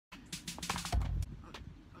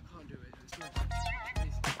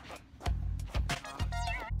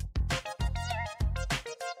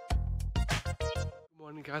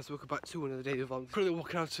morning guys, welcome back to another day of vlog. Currently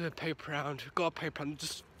walking out to a paper round. Got a paper round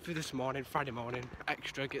just for this morning, Friday morning,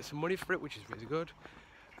 extra, get some money for it, which is really good.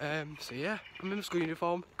 So yeah, I'm in my school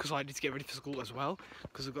uniform because I need to get ready for school as well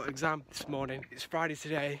because I've got an exam this morning. It's Friday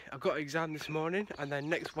today, I've got an exam this morning, and then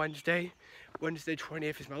next Wednesday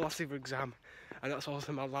 20th is my last ever exam, and that's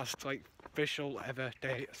also my last like official ever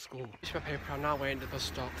day at school. It's my paper round now, waiting at the bus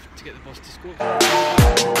stop to get the bus to school.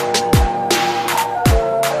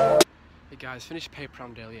 Hey guys, finished paper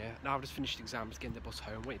round earlier. Now I've just finished exams, getting the bus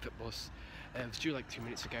home, waiting for the bus. It was due like 2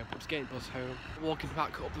 minutes ago, but I was getting the bus home, walking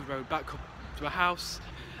back up the road, back up to my house.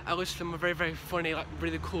 I listened to a very funny, like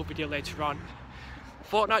really cool video later on.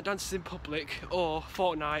 Fortnite dances in public or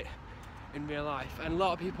Fortnite in real life. And a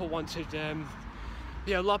lot of people wanted, a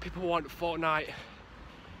lot of people want Fortnite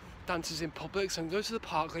dances in public, so I'm going to the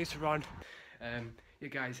park later on. Yeah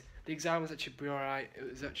guys, the exam was actually pretty alright. It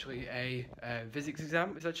was actually a physics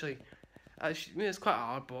exam. It's actually, it's quite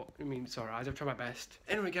hard, but I mean, it's alright, I've tried my best.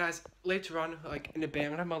 Anyway guys, later on, like in a bit, I'm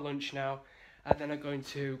gonna have my lunch now, and then I'm going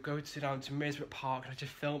to go down to Maysbrook Park and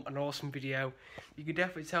just film an awesome video. You can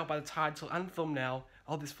definitely tell by the title and thumbnail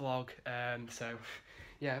of this vlog. So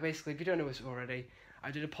yeah, basically, if you don't know this already, I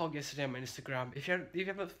did a poll yesterday on my Instagram. If you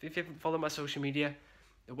haven't followed my social media,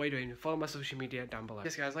 what are you doing? Follow my social media down below.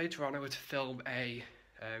 Yes guys, later on I'm going to film a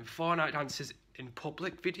Fortnite dances in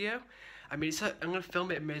public video. I mean, I'm going to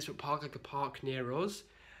film it in Maysbrook Park, like a park near us,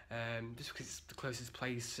 just because it's the closest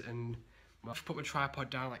place, and I'll just put my tripod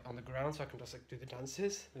down like on the ground so I can just like do the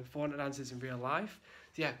dances, the Fortnite dances in real life.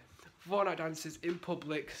 So yeah, Fortnite dances in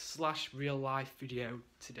public / real life video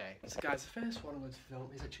today. So guys, the first one I'm going to film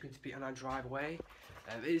is actually going to be on our driveway.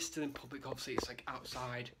 It is still in public, obviously it's like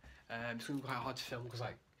outside. It's going to be quite hard to film because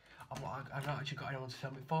like I've not actually got anyone to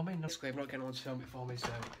film it for me. Basically, I'm not getting anyone to film it for me, so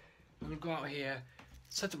I'm going to go out here,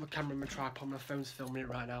 set up my camera and my tripod. My phone's filming it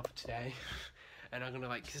right now for today. And I'm going to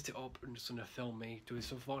like set it up and just going to film me doing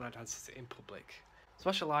some Fortnite dances in public. So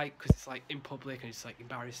much I like because it's like in public and it's like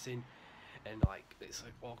embarrassing and like it's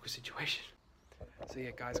like awkward situation. So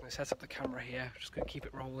yeah guys, I'm going to set up the camera here. I'm just going to keep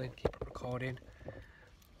it rolling, keep it recording.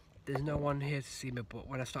 There's no one here to see me, but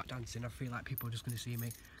when I start dancing I feel like people are just going to see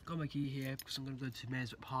me. Got my key here because I'm going to go to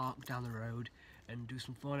Maysbrook Park down the road and do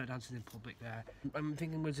some Fortnite dancing in public there. I'm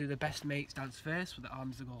thinking I'm going to do the best mates dance first with the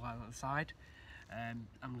arms that go like on the side. I'm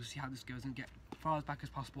going to see how this goes and get as far as back as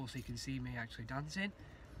possible so you can see me actually dancing.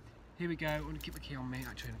 Here we go, I'm going to keep the key on me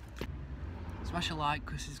actually. Smash a like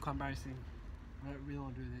because this is quite embarrassing. I don't really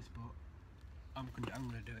want to do this, but I'm going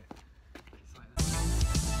to do it. It's like this.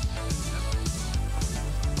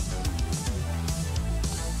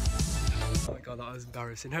 Oh my god, that was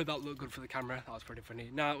embarrassing. I hope that looked good for the camera. That was pretty funny.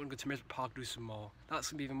 Now I'm going to go to Maysbrook Park do some more. That's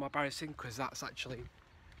going to be even more embarrassing because that's actually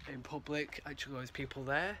in public. Actually there's people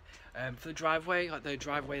there. For the driveway, like the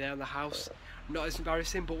driveway there on the house, not as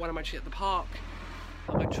embarrassing, but when I'm actually at the park,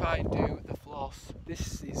 I'm going to try and do the floss.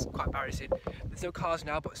 This is quite embarrassing. There's no cars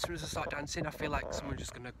now, but as soon as I start dancing, I feel like someone's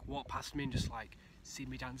just going to walk past me and just like see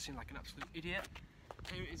me dancing like an absolute idiot.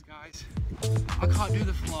 Here it is guys. I can't do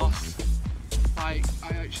the floss. Like,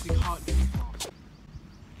 I actually can't do the floss.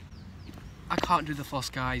 I can't do the floss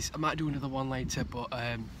guys. I might do another one later, but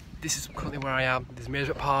this is currently where I am. There's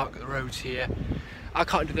Maysbrook Park, the road's here. I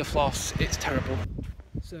can't do the floss, it's terrible.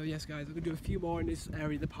 So yes guys, I'm going to do a few more in this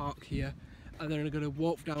area of the park here, and then I'm going to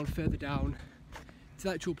walk down further down to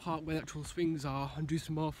the actual park where the actual swings are and do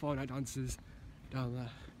some more Fortnite dances down there.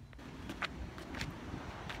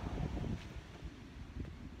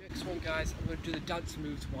 Next one guys, I'm going to do the dance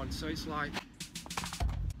moves one, so it's like,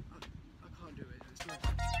 I can't do it, it's not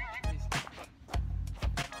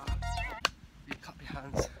you clap your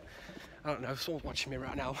hands. I don't know, someone's watching me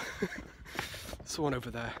right now. Someone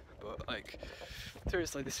over there, but like,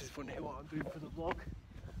 seriously, this is funny what I'm doing for the vlog.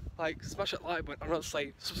 Like, smash that like button and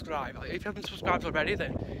honestly, subscribe. Like, if you haven't subscribed already,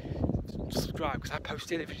 then subscribe because I post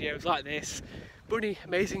daily videos like this. Funny,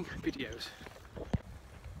 amazing videos.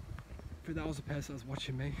 But that was the person that was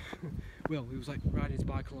watching me. Will, he was like riding his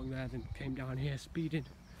bike along there, then came down here speeding.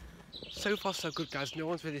 So far so good guys, no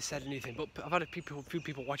one's really said anything, but I've had a few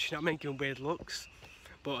people watching it, making weird looks.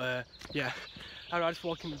 But yeah, I'm just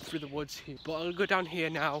walking through the woods here. But I'll go down here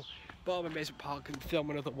now, bottom of Maysbrook Park, and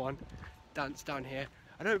film another one, dance down here.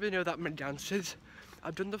 I don't really know that many dances.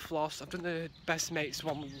 I've done the floss, I've done the best mates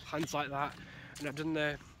one with hands like that, and I've done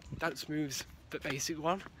the dance moves, the basic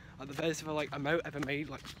one, like the best ever like emote ever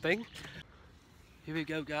made like thing. Here we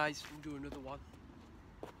go guys, we'll do another one.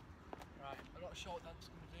 Right, I'm not sure what dance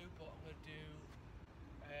I'm going to do, but I'm going to do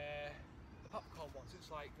the popcorn one, so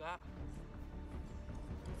it's like that.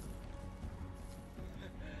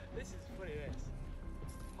 This is funny, this.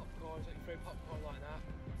 Popcorn, so you throw popcorn like that.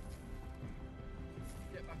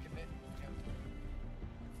 Yeah, Get back a bit.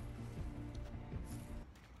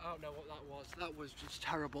 I don't know what that was. That was just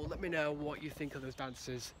terrible. Let me know what you think of those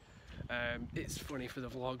dances. It's funny for the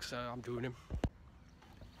vlog, so I'm doing them.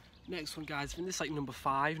 Next one, guys. I think this is like number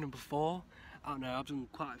 5, number 4. I don't know. I've done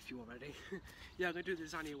quite a few already. Yeah, I'm gonna do the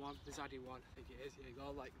Zanny one. The Zaddy one, I think it is. Yeah, you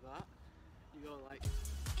go like that. You go like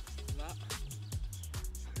that.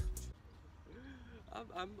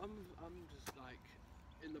 I'm just like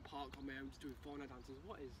in the park on my own, just doing Fortnite dances.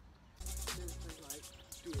 What is like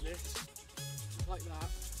doing this like that?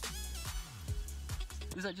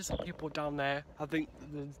 There's like just people down there. I think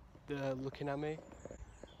they're looking at me.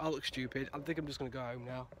 I look stupid. I think I'm just gonna go home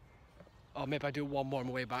now. Or maybe I do one more on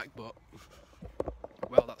my way back, but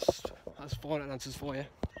well, that's Fortnite dances for you.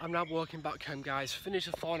 I'm now walking back home, guys. Finish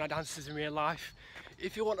the Fortnite dances in real life.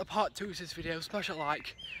 If you want a part 2 to this video, smash a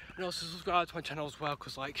like and also subscribe to my channel as well,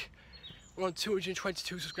 because like we're on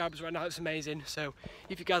 222 subscribers right now. It's amazing. So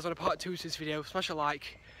if you guys want a part 2 to this video, smash a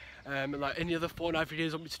like. And like any other Fortnite videos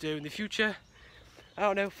you want me to do in the future, I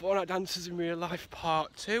don't know, Fortnite dances in real life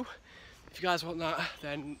part 2. If you guys want that,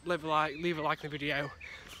 then leave a like in the video,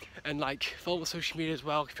 and like follow my social media as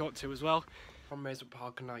well if you want to as well. From Maze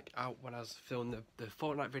Park and like out when I was filming the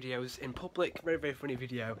Fortnite videos in public. Very funny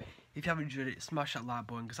video. If you haven't enjoyed it, smash that like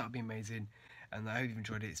button because that'd be amazing. And I hope you've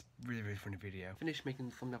enjoyed it. It's really funny video. Finished making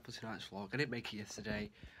the thumbnail for tonight's vlog. I didn't make it yesterday.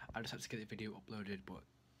 I just had to get the video uploaded, but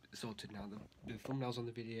it's sorted now. The thumbnail's on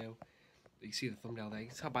the video. You can see the thumbnail there. You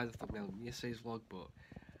can tell by the thumbnail in yesterday's vlog, but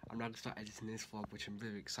I'm now going to start editing this vlog, which I'm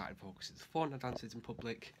really excited for because it's Fortnite dances in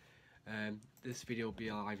public. This video will be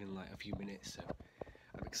live in like a few minutes, so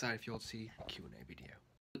I'm excited for you all to see the Q&A video.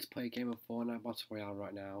 Let's play a game of Fortnite Battle Royale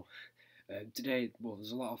right now. Today, well,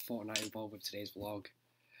 there's a lot of Fortnite involved with today's vlog.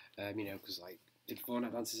 You know, because like did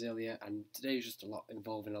Fortnite dances earlier, and today's just a lot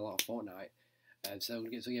involving a lot of Fortnite. So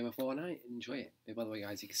we'll get to a game of Fortnite and enjoy it. And by the way,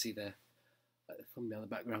 guys, you can see the thumbnail in the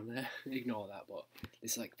background there. Ignore that, but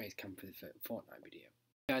this is like face cam for the Fortnite video.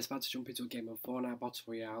 Guys, about to jump into a game of Fortnite Battle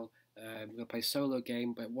Royale. We're gonna play a solo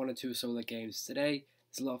game, but 1 or 2 solo games today.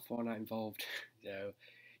 There's a lot of Fortnite involved, so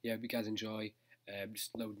yeah, hope you guys enjoy.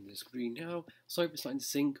 Just loading the screen now. Sorry if it's not in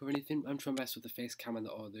sync or anything. I'm trying to mess with the face cam and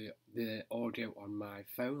the audio on my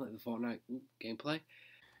phone, like the Fortnite gameplay.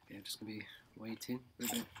 Yeah, I'm just gonna be waiting for a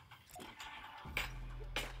bit.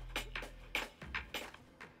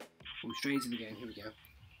 We're straight into the game. Here we go.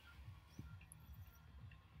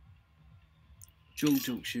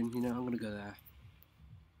 Junction, you know, I'm gonna go there.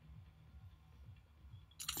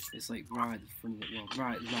 It's like right at the front of it, well,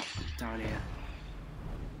 right at the map down here.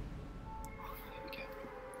 There we go.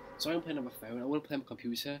 So I'm playing on my phone. I want to play on my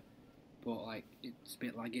computer, but like it's a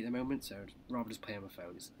bit laggy at the moment, so I'd rather just play on my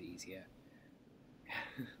phone. It's easier.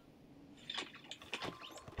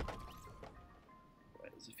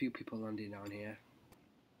 Right, there's a few people landing down here.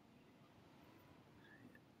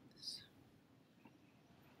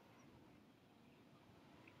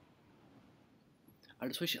 I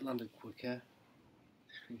just wish it landed quicker.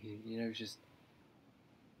 You know, it's just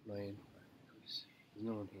annoying. There's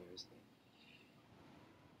no one here, is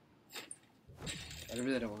there? I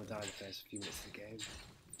really don't want to die in the first few minutes of the game.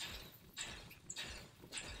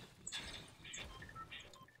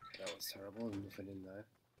 That was terrible, and nothing in there.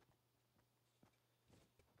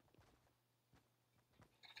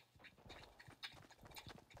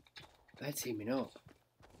 They're teaming up.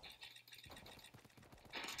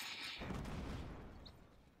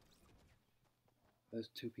 There's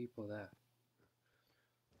 2 people there.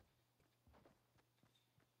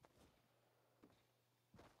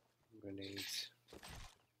 Grenades.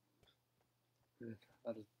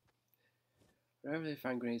 Wherever they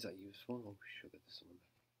find grenades that useful, oh sugar, there's someone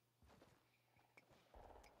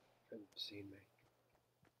there. Haven't seen me.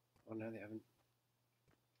 Oh no, they haven't.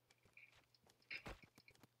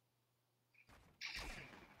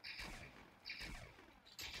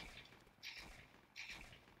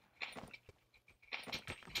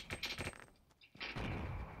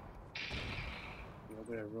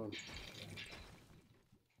 I'm gonna run.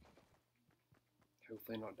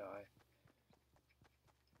 Hopefully not die.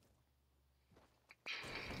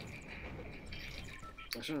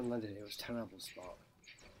 I shouldn't have landed it, it was a terrible spot.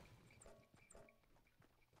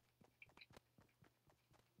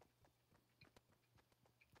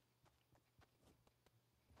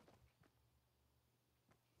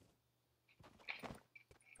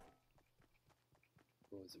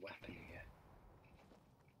 Oh, there's a weapon here.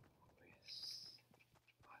 Oh, yes.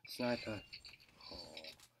 Sniper. Oh.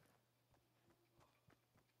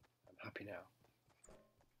 I'm happy now.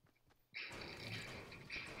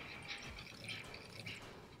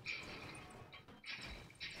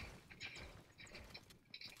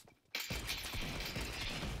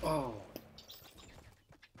 Oh,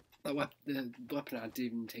 the weapon, I didn't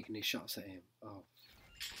even take any shots at him. Oh,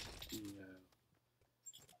 no.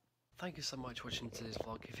 Thank you so much for watching today's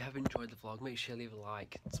vlog. If you have enjoyed the vlog, make sure you leave a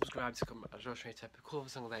like, subscribe to come as well straight up. Cool every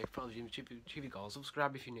single day, follow the YouTube goals,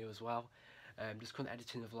 subscribe if you're new as well. Just couldn't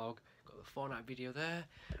editing the vlog. Got the Fortnite video there,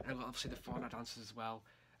 and I've got obviously the Fortnite dances as well.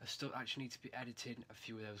 I still actually need to be editing a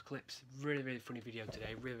few of those clips. Really funny video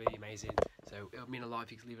today, really amazing. So it'll mean a lot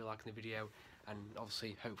if you could leave a like on the video, and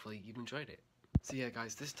obviously hopefully you've enjoyed it. So yeah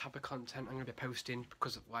guys, this type of content I'm going to be posting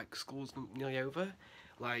because like school's nearly over,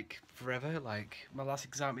 like forever. Like my last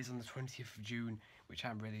exam is on the 20th of June, which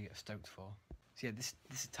I'm really stoked for. So yeah, this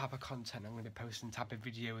is the type of content I'm going to be posting, type of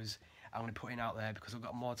videos I'm going to be putting out there, because I've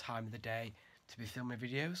got more time of the day to be filming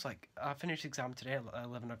videos. Like I finished the exam today at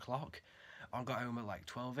 11 o'clock. I got home at like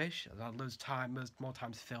 12ish. I had loads more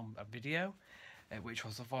time to film a video, which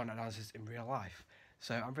was the Fortnite analysis in real life.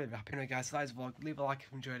 So I'm really happy. Anyway guys, so that is the vlog. Leave a like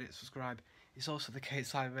if you enjoyed it, subscribe. It's also the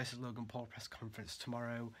KSI versus Logan Paul press conference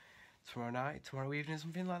tomorrow evening,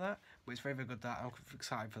 something like that. But it's very good that. I'm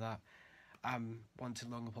excited for that. I'm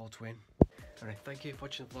wanting Logan Paul to win. Anyway, thank you for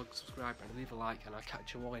watching the vlog, subscribe and leave a like, and I'll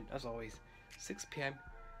catch you all in, as always, 6 PM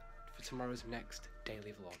for tomorrow's next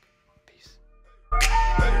daily vlog. Peace.